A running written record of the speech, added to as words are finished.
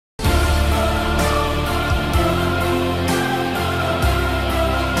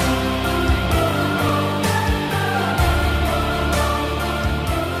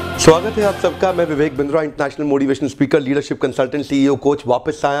स्वागत है आप सबका। मैं Vivek Bindra, international motivational speaker, leadership consultant, CEO, coach,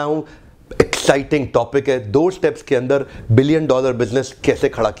 वापस आया हूं। एक्साइटिंग टॉपिक है, 2 स्टेप्स के अंदर $1 बिलियन बिजनेस कैसे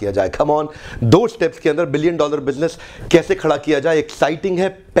खड़ा किया जाए। कम ऑन, 2 स्टेप्स के अंदर $1 बिलियन बिजनेस कैसे खड़ा किया जाए। एक्साइटिंग है।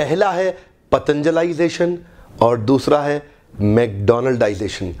 पहला है पतंजलाइजेशन और दूसरा है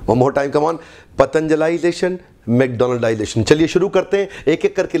मैकडोनल्डाइजेशन। One more time, come on, पतंजलाइजेशन, मैकडोनल्डाइजेशन। चलिए शुरू करते हैं, एक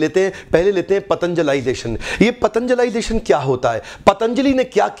एक करके लेते हैं। पहले लेते हैं पतंजलाइजेशन। ये पतंजलाइजेशन क्या होता है? पतंजलि ने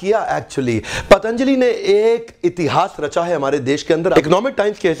क्या किया? एक्चुअली पतंजलि ने एक इतिहास रचा है हमारे देश के अंदर। इकोनॉमिक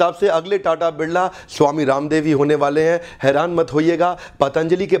टाइम्स के हिसाब से अगले टाटा, बिरला, स्वामी रामदेव ही होने वाले हैं। हैरान मत होइएगा,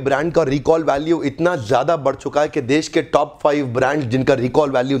 पतंजलि के ब्रांड का रिकॉल वैल्यू इतना ज्यादा बढ़ चुका है कि देश के टॉप 5 ब्रांड जिनका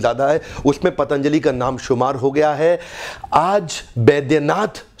रिकॉल वैल्यू ज्यादा है उसमें पतंजलि का नाम शुमार हो गया है। आज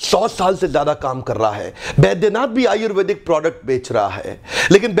बैद्यनाथ 100 साल से ज्यादा काम कर रहा है। बैद्यनाथ भी आयुर्वेदिक प्रोडक्ट बेच रहा है,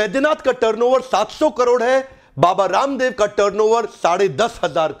 लेकिन बैद्यनाथ का टर्नओवर 700 करोड़ है। बाबा रामदेव का टर्नओवर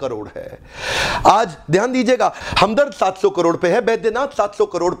 10,500 करोड़ है। आज ध्यान दीजिएगा, हमदर्द 700 करोड़ पे है, बैद्यनाथ 700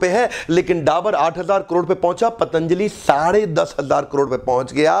 करोड़ पे है, लेकिन डाबर 8,000 करोड़ पे पहुंचा, पतंजलि 10,500 करोड़ पे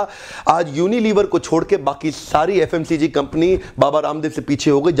पहुंच गया। आज यूनिलीवर को छोड़ के बाकी सारी एफएमसीजी कंपनी बाबा रामदेव से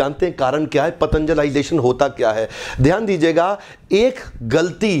पीछे हो गई। जानते हैं कारण क्या है? पतंजलाइजेशन होता क्या है? ध्यान दीजिएगा, एक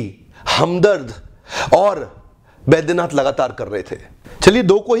गलती हमदर्द और बैद्यनाथ लगातार कर रहे थे। चलिए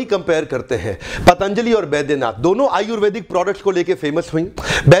 2 को ही कंपेयर करते हैं। पतंजलि और बैद्यनाथ दोनों आयुर्वेदिक प्रोडक्ट्स को लेके फेमस हुई।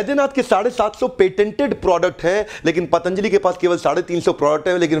 बैद्यनाथ के 750 पेटेंटेड प्रोडक्ट हैं, लेकिन पतंजलि के पास केवल 350 प्रोडक्ट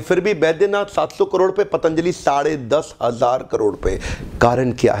हैं। लेकिन फिर भी बैद्यनाथ 700 करोड़ पे, पतंजलि 10,500 करोड़ पे।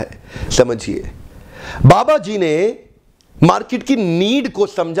 कारण क्या है समझिए। बाबा जी ने मार्केट की नीड को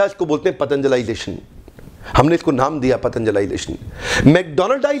समझा, इसको बोलते हैं पतंजलाइजेशन। हमने इसको नाम दिया पतंजलाइजेशन।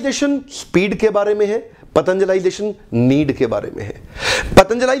 मैकडोनल्डाइजेशन स्पीड के बारे में है, पतंजलाइजेशन नीड के बारे में है।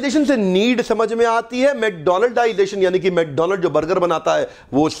 पतंजलाइजेशन से नीड समझ में आती है, मैकडोनल्डाइजेशन यानी कि मैकडोनल्ड जो बर्गर बनाता है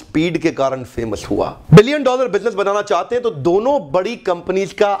वो स्पीड के कारण फेमस हुआ। $1 बिलियन बिजनेस बनाना चाहते हैं तो दोनों बड़ी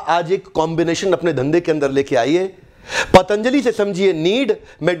कंपनीज का आज एक कॉम्बिनेशन अपने धंधे के अंदर लेके आइए। पतंजलि से समझिए नीड,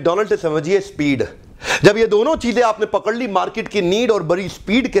 मैकडोनल्ड से समझिए स्पीड। जब ये दोनों चीजें आपने पकड़ ली, मार्केट की नीड और बड़ी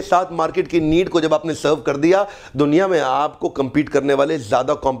स्पीड के साथ मार्केट की नीड को जब आपने सर्व कर दिया, दुनिया में आपको कंपीट करने वाले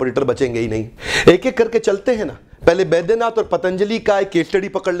ज्यादा कॉम्पिटिटर बचेंगे ही नहीं। एक एक करके चलते हैं ना। पहले बैद्यनाथ और पतंजलि का एक केस स्टडी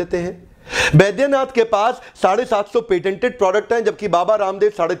पकड़ लेते हैं। बैद्यनाथ के पास 750 पेटेंटेड प्रोडक्ट हैं, जबकि बाबा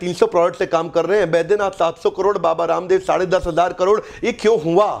रामदेव 350 प्रोडक्ट से काम कर रहे हैं। बैद्यनाथ 700 करोड़, बाबा रामदेव 10,500 करोड़। ये क्यों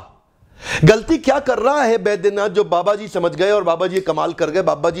हुआ? गलती क्या कर रहा है बैद्यनाथ जो बाबा जी समझ गए और बाबा जी कमाल कर गए?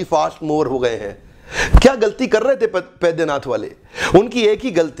 बाबा जी फास्ट मूवर हो गए हैं। क्या गलती कर रहे थे बैद्यनाथ वाले? उनकी एक ही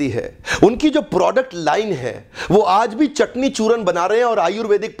गलती है, उनकी जो प्रोडक्ट लाइन है वो आज भी चटनी चूरन बना रहे हैं और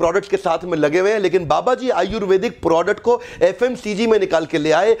आयुर्वेदिक प्रोडक्ट के साथ में लगे हुए हैं। लेकिन बाबा जी आयुर्वेदिक प्रोडक्ट को एफएमसीजी में निकाल के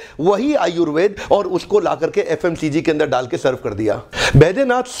ले आए, वही आयुर्वेद, और उसको ला करके एफएमसीजी के अंदर डाल के सर्व कर दिया।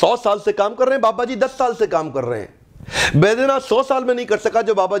 बैद्यनाथ 100 साल से काम कर रहे हैं, बाबा जी 10 साल से काम कर रहे हैं। बैद्यनाथ 100 साल में नहीं कर सका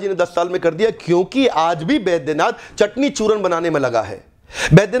जो बाबा जी ने 10 साल में कर दिया, क्योंकि आज भी बैद्यनाथ चटनी चूरन बनाने में लगा है।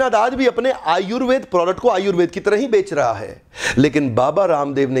 बैद्यनाथ आज भी अपने आयुर्वेद प्रोडक्ट को आयुर्वेद की तरह ही बेच रहा है। लेकिन बाबा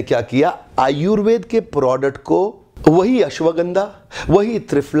रामदेव ने क्या किया? आयुर्वेद के प्रोडक्ट को, वही अश्वगंधा, वही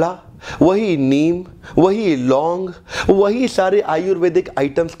त्रिफला, वही नीम, वही लौंग, वही सारे आयुर्वेदिक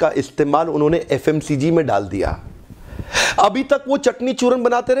आइटम्स का इस्तेमाल उन्होंने एफएमसीजी में डाल दिया। अभी तक वो चटनी चूरन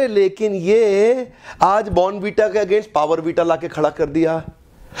बनाते रहे, लेकिन ये आज बॉर्नवीटा के अगेंस्ट पावरवीटा लाके खड़ा कर दिया।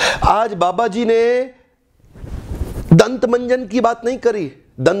 आज बाबा जी ने दंत मंजन की बात नहीं करी,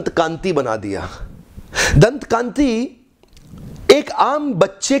 दंत कांति बना दिया। दंत कांति एक आम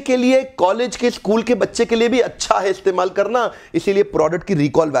बच्चे के लिए, कॉलेज के, स्कूल के बच्चे के लिए भी अच्छा है इस्तेमाल करना, इसीलिए प्रोडक्ट की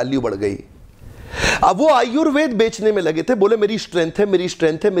रिकॉल वैल्यू बढ़ गई। अब वो आयुर्वेद बेचने में लगे थे, बोले मेरी स्ट्रेंथ है, मेरी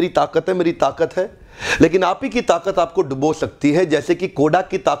स्ट्रेंथ है, मेरी ताकत है, मेरी ताकत है। लेकिन आप ही की ताकत आपको डुबो सकती है, जैसे कि कोडाक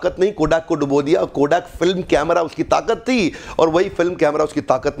की ताकत नहीं, कोडाक को डुबो दिया। कोडाक फिल्म कैमरा उसकी ताकत थी और वही फिल्म कैमरा उसकी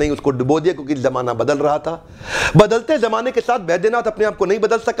ताकत नहीं, उसको डुबो दिया, क्योंकि जमाना बदल रहा था। बदलते जमाने के साथ बैद्यनाथ अपने आप को नहीं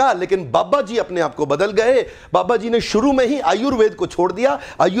बदल सका, लेकिन बाबा जी अपने आप को बदल गए। बाबा जी ने शुरू में ही आयुर्वेद को छोड़ दिया,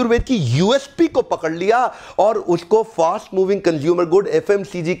 आयुर्वेद की यूएसपी को पकड़ लिया और उसको fast moving consumer good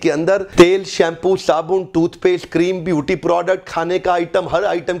FMCG के अंदर तेल, शैम्पू, साबुन, टूथपेस्ट, क्रीम, ब्यूटी प्रोडक्ट, खाने का आइटम, हर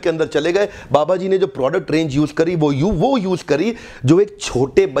आइटम के अंदर चले गए। बाबा जी ने जो प्रोडक्ट रेंज यूज करी वो यूज करी जो एक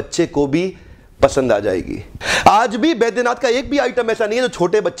छोटे बच्चे को भी पसंद आ जाएगी। आज भी बैद्यनाथ का एक भी आइटम ऐसा नहीं है जो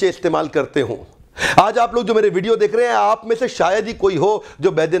छोटे बच्चे इस्तेमाल करते हो। आज आप लोग जो मेरे वीडियो देख रहे हैं, आप में से शायद ही कोई हो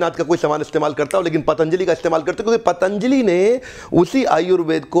जो बैद्यनाथ का कोई सामान इस्तेमाल करता हो, लेकिन पतंजलि का इस्तेमाल करते हो, क्योंकि पतंजलि ने उसी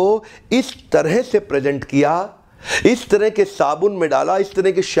आयुर्वेद को इस तरह से प्रेजेंट किया, इस तरह के साबुन में डाला, इस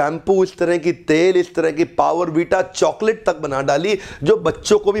तरह के शैम्पू, इस तरह की तेल, इस तरह की पावरवीटा चॉकलेट तक बना डाली जो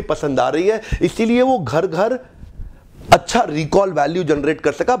बच्चों को भी पसंद आ रही है। इसीलिए वो घर घर अच्छा रिकॉल वैल्यू जनरेट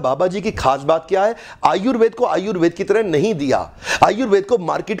कर सका। बाबा जी की खास बात क्या है, आयुर्वेद को आयुर्वेद की तरह नहीं दिया, आयुर्वेद को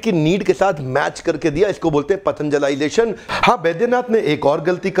मार्केट की नीड के साथ मैच करके दिया। इसको बोलते हैं पतंजलाइजेशन। हाँ, वैद्यनाथ ने एक और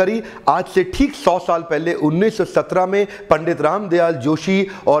गलती करी। आज से ठीक 100 साल पहले 1917 में पंडित रामदयाल जोशी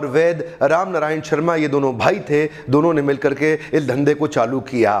और वैद्य राम नारायण शर्मा, ये दोनों भाई थे, दोनों ने मिलकर के इस धंधे को चालू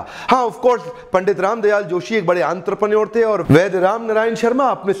किया। हाँ, ऑफ कोर्स पंडित रामदयाल जोशी एक बड़े एंटरप्रेन्योर थे और वैद्य राम नारायण शर्मा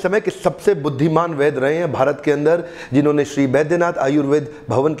अपने समय के सबसे बुद्धिमान वैद्य रहे हैं भारत के अंदर, जिन्होंने श्री वैद्यनाथ आयुर्वेद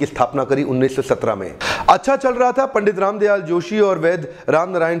भवन की स्थापना करी 1917 में। अच्छा चल रहा था पंडित रामदयाल जोशी और वैद्य राम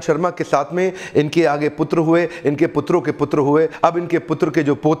नारायण शर्मा के साथ में। इनके आगे पुत्र हुए, इनके पुत्रों के पुत्र हुए, अब इनके पुत्र के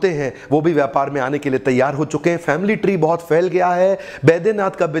जो पोते हैं वो भी व्यापार में आने के लिए तैयार हो चुके हैं। फैमिली ट्री बहुत फैल गया है।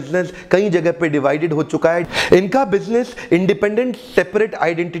 वैद्यनाथ का बिजनेस कई जगह पे डिवाइडेड हो चुका है। इनका बिजनेस इंडिपेंडेंट सेपरेट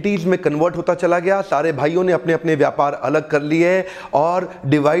आइडेंटिटीज में कन्वर्ट होता चला गया। सारे भाइयों ने अपने अपने व्यापार अलग कर लिए और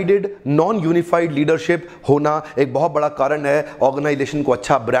डिवाइडेड नॉन यूनिफाइड लीडरशिप होना एक बहुत बड़ा कारण है ऑर्गेनाइजेशन को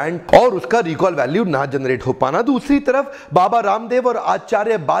अच्छा ब्रांड और उसका रिकॉल वैल्यू ना जनरेट हो पाना। दूसरी तरफ बाबा रामदेव और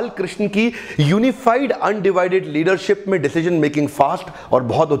आचार्य बालकृष्ण की यूनिफाइड अनडिवाइडेड लीडरशिप में डिसीजन मेकिंग फास्ट और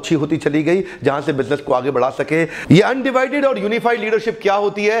बहुत अच्छी होती चली गई, जहां से बिजनेस को आगे बढ़ा सके। ये अनडिवाइडेड और यूनिफाइड लीडरशिप क्या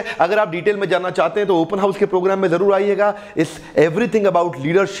होती है, अगर आप डिटेल में जानना चाहते हैं तो ओपन हाउस के प्रोग्राम में जरूर आइएगा। इस एवरीथिंग अबाउट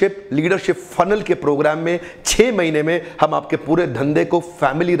लीडरशिप फनल के प्रोग्राम में 6 महीने में हम आपके पूरे धंधे को,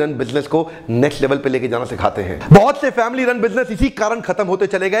 फैमिली रन बिजनेस को नेक्स्ट लेवल पे लेके जाना सिखाते हैं। बहुत से फैमिली रन बिजनेस इसी कारण खत्म होते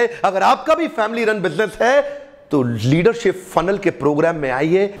चले गए। अगर आपका भी फैमिली रन बिजनेस है तो लीडरशिप फनल के प्रोग्राम में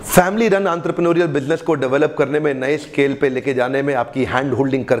आइए। फैमिली रन एंटरप्रेन्योरियल बिजनेस को डेवलप करने में, नए स्केल पे लेके जाने में आपकी हैंड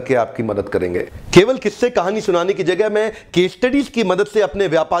होल्डिंग करके आपकी मदद करेंगे। केवल किस्से कहानी सुनाने की जगह मैं केस स्टडीज की मदद से अपने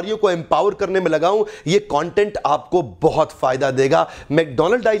व्यापारियों को एम्पावर करने में लगाऊं। ये कंटेंट आपको बहुत फायदा देगा।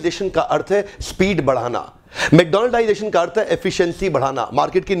 मैकडॉनल्डाइजेशन का अर्थ है स्पीड बढ़ाना, मैकडॉनल्डाइजेशन का अर्थ है एफिशिएंसी बढ़ाना।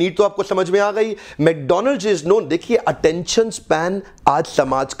 मार्केट की नीड तो आपको समझ में आ गई। मैकडॉनल्ड्स इज नोन, देखिए अटेंशन स्पैन आज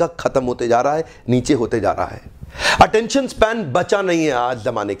समाज का खत्म होते जा रहा है, नीचे होते जा रहा है। अटेंशन स्पैन बचा नहीं है आज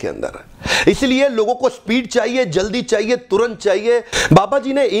जमाने के अंदर, इसलिए लोगों को स्पीड चाहिए, जल्दी चाहिए, तुरंत चाहिए। बाबा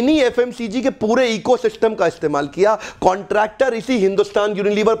जी ने इन्हीं एफएमसीजी के पूरे इकोसिस्टम का इस्तेमाल किया। कॉन्ट्रैक्टर इसी Hindustan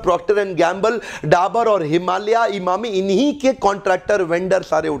Unilever, Procter and Gamble, Dabur और हिमालय, इमामी, इन्हीं के कॉन्ट्रैक्टर वेंडर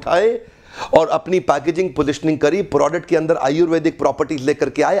सारे उठाए और अपनी पैकेजिंग पोजिशनिंग करी। प्रोडक्ट के अंदर आयुर्वेदिक प्रॉपर्टीज लेकर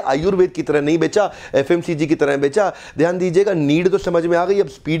के आए। आयुर्वेद की तरह नहीं बेचा, एफएमसीजी की तरह बेचा। ध्यान दीजिएगा, नीड तो समझ में आ गई, अब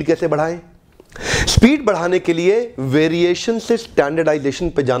स्पीड कैसे बढ़ाएं। स्पीड बढ़ाने के लिए वेरिएशन से स्टैंडर्डाइजेशन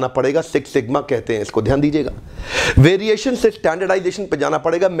पे जाना पड़ेगा। 6 सिग्मा कहते हैं इसको, ध्यान दीजिएगा। वेरिएशन से स्टैंडर्डाइजेशन पे जाना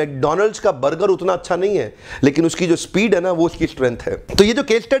पड़ेगा। मैकडॉनल्ड्स का बर्गर उतना अच्छा नहीं है, लेकिन उसकी जो स्पीड है ना, वो उसकी स्ट्रेंथ है। तो ये जो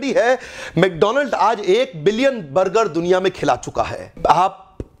केस स्टडी है, मैकडॉनल्ड आज 1 बिलियन बर्गर दुनिया में खिला चुका है। आप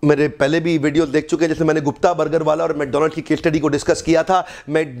मेरे पहले भी वीडियोस देख चुके हैं, जैसे मैंने गुप्ता बर्गर वाला और मैकडॉनल्ड्स की केस स्टडी को डिस्कस किया था।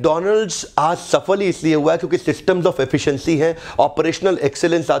 मैकडॉनल्ड्स आज सफल ही इसलिए हुआ है क्योंकि सिस्टम्स ऑफ एफिशिएंसी हैं, ऑपरेशनल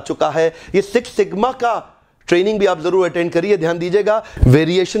एक्सीलेंस आ चुका है। ये 6 सिग्मा का ट्रेनिंग भी आप जरूर अटेंड करिए। ध्यान दीजिएगा,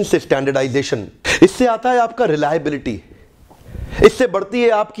 वेरिएशन से स्टैंडर्डाइजेशन, इससे आता है आपका रिलायबिलिटी, इससे बढ़ती है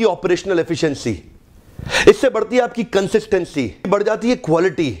आपकी ऑपरेशनल एफिशिएंसी, इससे बढ़ती है आपकी कंसिस्टेंसी, बढ़ जाती है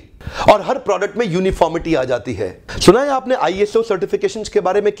क्वालिटी और हर प्रोडक्ट में यूनिफॉर्मिटी आ जाती है। सुना है आपने आईएसओ सर्टिफिकेशंस के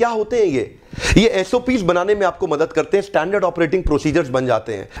बारे में? क्या होते हैं ये एसओपीज बनाने में आपको मदद करते हैं। स्टैंडर्ड ऑपरेटिंग प्रोसीजर्स बन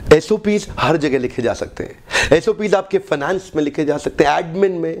जाते हैं। एसओपीज हर जगह लिखे जा सकते हैं। एसओपीज आपके फाइनेंस में लिखे जा सकते हैं,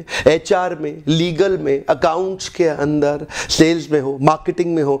 एडमिन में, एचआर में, लीगल में, अकाउंट्स के अंदर, सेल्स में हो,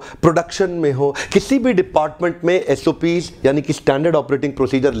 मार्केटिंग में हो, प्रोडक्शन में हो, किसी भी डिपार्टमेंट में एसओपीज यानी कि स्टैंडर्ड ऑपरेटिंग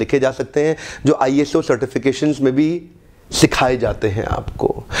प्रोसीजर लिखे जा सकते हैं, जो आईएसओ सर्टिफिकेशंस में भी सिखाए जाते हैं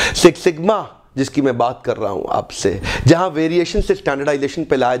आपको। 6 सिग्मा जिसकी मैं बात कर रहा हूं आपसे, जहां वेरिएशन से स्टैंडर्डाइजेशन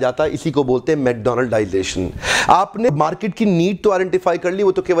पे लाया जाता है, इसी को बोलते हैं मैकडॉनल्डाइजेशन। आपने मार्केट की नीड तो आइडेंटिफाई कर ली,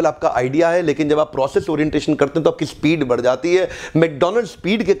 वो तो केवल आपका आइडिया है, लेकिन जब आप प्रोसेस ओरिएंटेशन करते हैं तो आपकी स्पीड बढ़ जाती है। मैकडॉनल्ड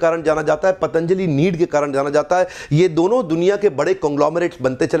स्पीड के कारण जाना जाता है, पतंजलि नीड के कारण जाना जाता है। ये दोनों दुनिया के बड़े कॉन्ग्लोमरेट्स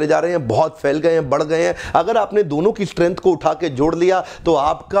बनते चले जा रहे हैं, बहुत फैल गए हैं, बढ़ गए हैं। अगर आपने दोनों की स्ट्रेंथ को उठा के जोड़ लिया तो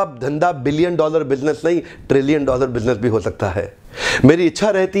आपका धंधा $1 बिलियन बिजनेस नहीं, $1 ट्रिलियन बिजनेस भी हो सकता है। मेरी इच्छा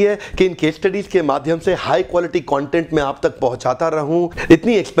रहती है कि इन केस स्टडीज के माध्यम से हाई क्वालिटी कंटेंट में आप तक पहुंचाता रहूं।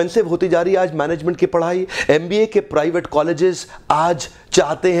 इतनी एक्सपेंसिव होती जा रही है आज मैनेजमेंट की पढ़ाई। एमबीए के प्राइवेट कॉलेजेस आज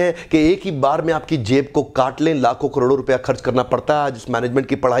चाहते हैं कि एक ही बार में आपकी जेब को काट लें, लाखों करोड़ों रुपया खर्च करना पड़ता है आज इस मैनेजमेंट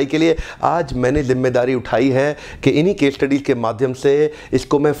की पढ़ाई के लिए। आज मैंने जिम्मेदारी उठाई है कि इन्हीं केस स्टडीज के माध्यम से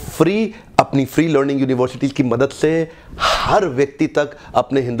इसको मैं फ्री अपनी फ्री लर्निंग यूनिवर्सिटीज़ की मदद से हर व्यक्ति तक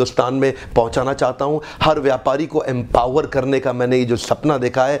अपने हिंदुस्तान में पहुंचाना चाहता हूं। हर व्यापारी को एम्पावर करने का मैंने ये जो सपना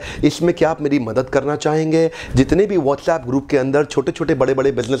देखा है, इसमें क्या आप मेरी मदद करना चाहेंगे? जितने भी व्हाट्सएप ग्रुप के अंदर छोटे छोटे बड़े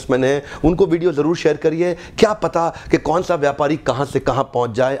बड़े बिजनेसमैन हैं, उनको वीडियो ज़रूर शेयर करिए। क्या पता कि कौन सा व्यापारी कहां से कहां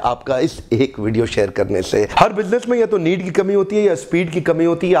पहुंच जाए आपका इस एक वीडियो शेयर करने से। हर बिजनेस में या तो नीड की कमी होती है या स्पीड की कमी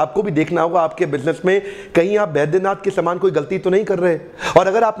होती है। आपको भी देखना होगा आपके बिजनेस में कहीं आप बैद्यनाथ के समान कोई गलती तो नहीं कर रहे, और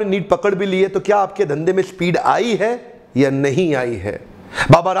अगर आपने नीड पकड़ भी ली है तो क्या आपके धंधे में स्पीड आई है या नहीं आई है।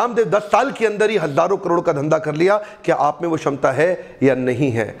 बाबा रामदेव 10 साल के अंदर ही हजारों करोड़ का धंधा कर लिया। क्या आप में वो क्षमता है या नहीं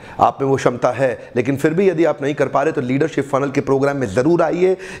है? आप में वो क्षमता है, लेकिन फिर भी यदि आप नहीं कर पा रहे तो लीडरशिप फनल के प्रोग्राम में जरूर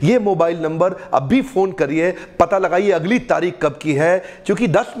आइए। ये मोबाइल नंबर अभी फोन करिए, पता लगाइए अगली तारीख कब की है, क्योंकि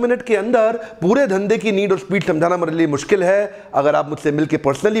 10 मिनट के अंदर पूरे धंधे की नीड और स्पीड समझाना मेरे लिए मुश्किल है। अगर आप मुझसे मिलकर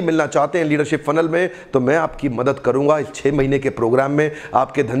पर्सनली मिलना चाहते हैं लीडरशिप फनल में, तो मैं आपकी मदद करूंगा इस 6 महीने के प्रोग्राम में,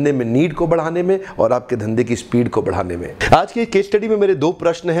 आपके धंधे में नीड को बढ़ाने में और आपके धंधे की स्पीड को बढ़ाने में। आज की केस स्टडी में मेरे 2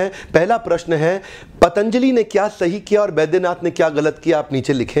 प्रश्न हैं। पहला प्रश्न है, पतंजलि ने क्या सही किया और बैद्यनाथ ने क्या गलत किया? आप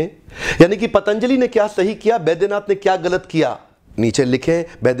नीचे लिखें, यानी कि पतंजलि ने क्या सही किया, बैद्यनाथ ने क्या गलत किया, नीचे लिखें।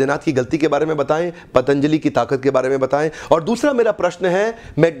 बैद्यनाथ की गलती के बारे में बताएं, पतंजलि की ताकत के बारे में बताएं। और दूसरा मेरा प्रश्न है,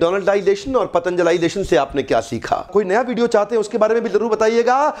 मैकडोनल्डाइजेशन और पतंजलाइजेशन से आपने क्या सीखा? कोई नया वीडियो चाहते हैं उसके बारे में भी जरूर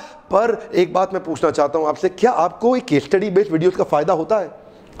बताइएगा। पर एक बात मैं पूछना चाहता हूं आपसे, क्या आपको एक केस स्टडी बेस्ड वीडियोस का फायदा होता है?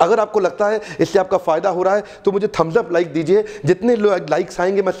 अगर आपको लगता है इससे आपका फायदा हो रहा है तो मुझे थम्स अप लाइक दीजिए। जितने लाइक्स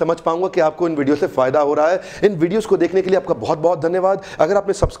आएंगे मैं समझ पाऊंगा कि आपको इन वीडियो से फायदा हो रहा है। इन वीडियोस को देखने के लिए आपका बहुत बहुत धन्यवाद। अगर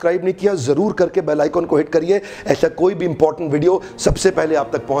आपने सब्सक्राइब नहीं किया जरूर करके बेल आइकन को हिट करिए, ऐसा कोई भी इंपॉर्टेंट वीडियो सबसे पहले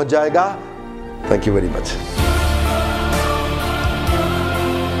आप तक पहुंच जाएगा। Thank you very much.